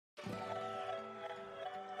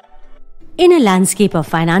In a landscape of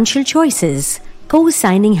financial choices,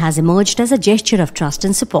 co-signing has emerged as a gesture of trust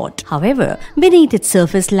and support. However, beneath its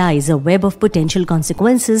surface lies a web of potential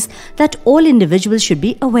consequences that all individuals should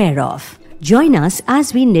be aware of. Join us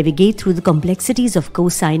as we navigate through the complexities of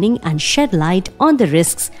co-signing and shed light on the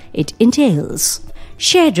risks it entails.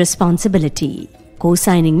 Shared responsibility.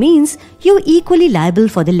 Co-signing means you're equally liable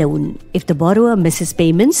for the loan. If the borrower misses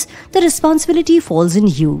payments, the responsibility falls on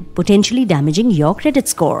you, potentially damaging your credit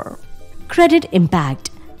score. Credit impact.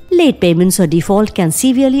 Late payments or default can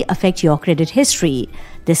severely affect your credit history.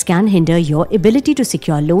 This can hinder your ability to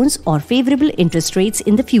secure loans or favorable interest rates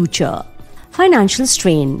in the future. Financial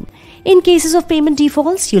strain. In cases of payment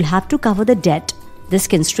defaults, you'll have to cover the debt. This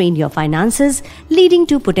can strain your finances, leading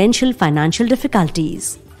to potential financial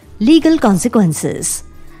difficulties. Legal consequences.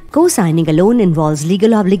 Co-signing a loan involves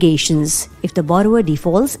legal obligations. If the borrower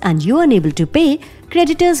defaults and you are unable to pay,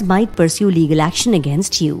 creditors might pursue legal action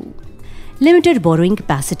against you. Limited borrowing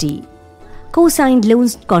capacity. Co-signed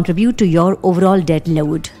loans contribute to your overall debt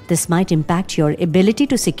load. This might impact your ability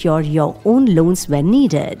to secure your own loans when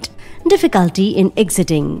needed. Difficulty in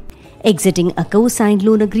exiting. Exiting a co-signed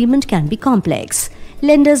loan agreement can be complex.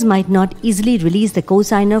 Lenders might not easily release the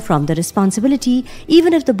co-signer from the responsibility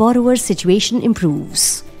even if the borrower's situation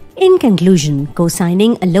improves. In conclusion,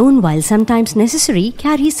 co-signing a loan, while sometimes necessary,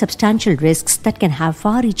 carries substantial risks that can have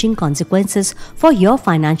far-reaching consequences for your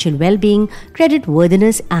financial well-being,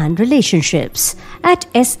 creditworthiness, and relationships. At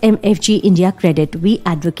SMFG India Credit, we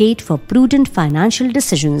advocate for prudent financial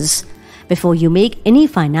decisions. Before you make any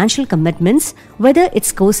financial commitments, whether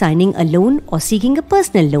it's co-signing a loan or seeking a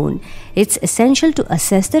personal loan, it's essential to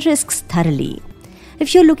assess the risks thoroughly.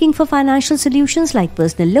 If you're looking for financial solutions like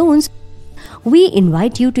personal loans, we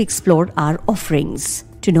invite you to explore our offerings.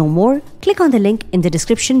 To know more, click on the link in the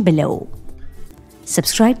description below.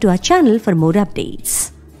 Subscribe to our channel for more updates.